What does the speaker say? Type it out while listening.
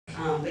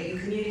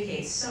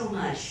communicate so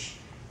much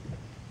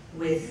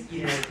with,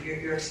 you know,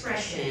 your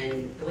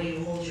expression, the way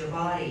you hold your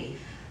body.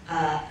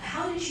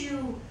 How did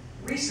you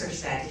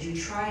research that? Did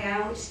you try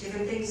out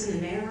different things in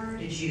the mirror?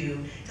 Did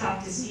you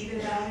talk to Stephen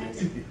about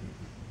it?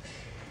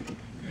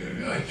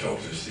 I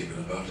talked to Stephen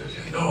about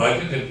it. No, I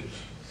didn't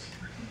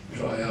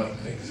try out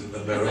things in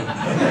the mirror.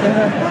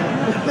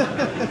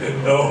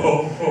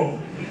 No.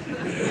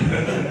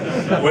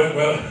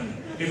 Well,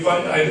 if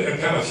I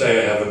cannot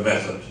say I have a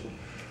method.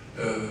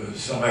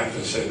 Some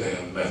actors say they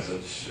have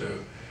methods.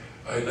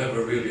 I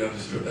never really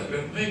understood that,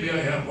 but maybe I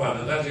have one,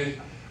 and that is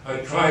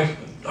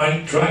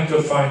I'm trying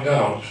to find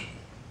out,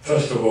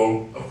 first of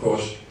all, of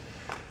course,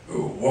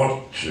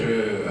 what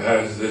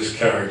has this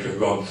character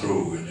gone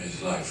through in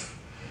his life,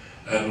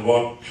 and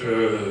what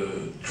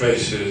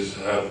traces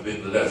have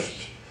been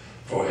left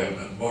for him,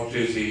 and what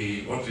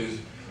is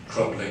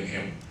troubling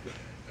him.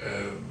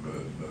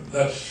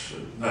 That's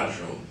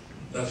natural,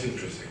 that's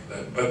interesting.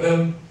 But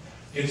then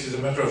it is a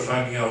matter of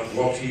finding out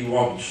what he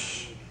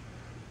wants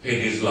in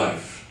his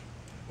life,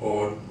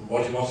 or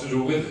what he wants to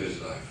do with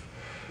his life.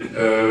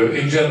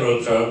 In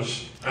general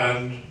terms,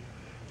 and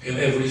in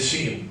every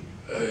scene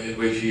in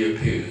which he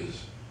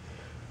appears.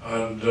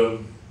 And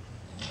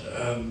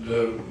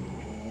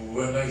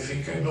when I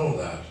think I know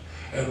that,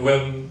 and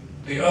when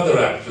the other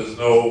actors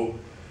know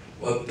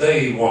what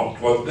they want,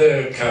 what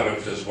their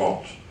characters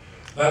want,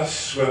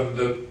 that's when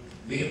the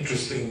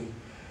interesting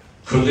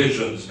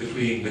collisions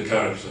between the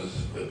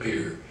characters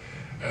appear.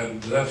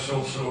 And that's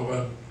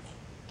also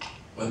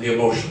when the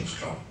emotions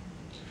come.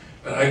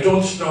 And I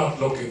don't start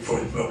looking for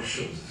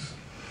emotions.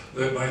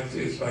 It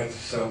might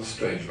sound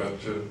strange, but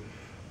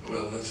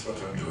well, that's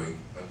what I'm doing.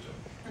 But,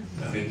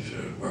 and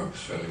it works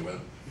fairly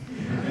well.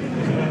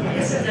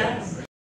 Yes, it does.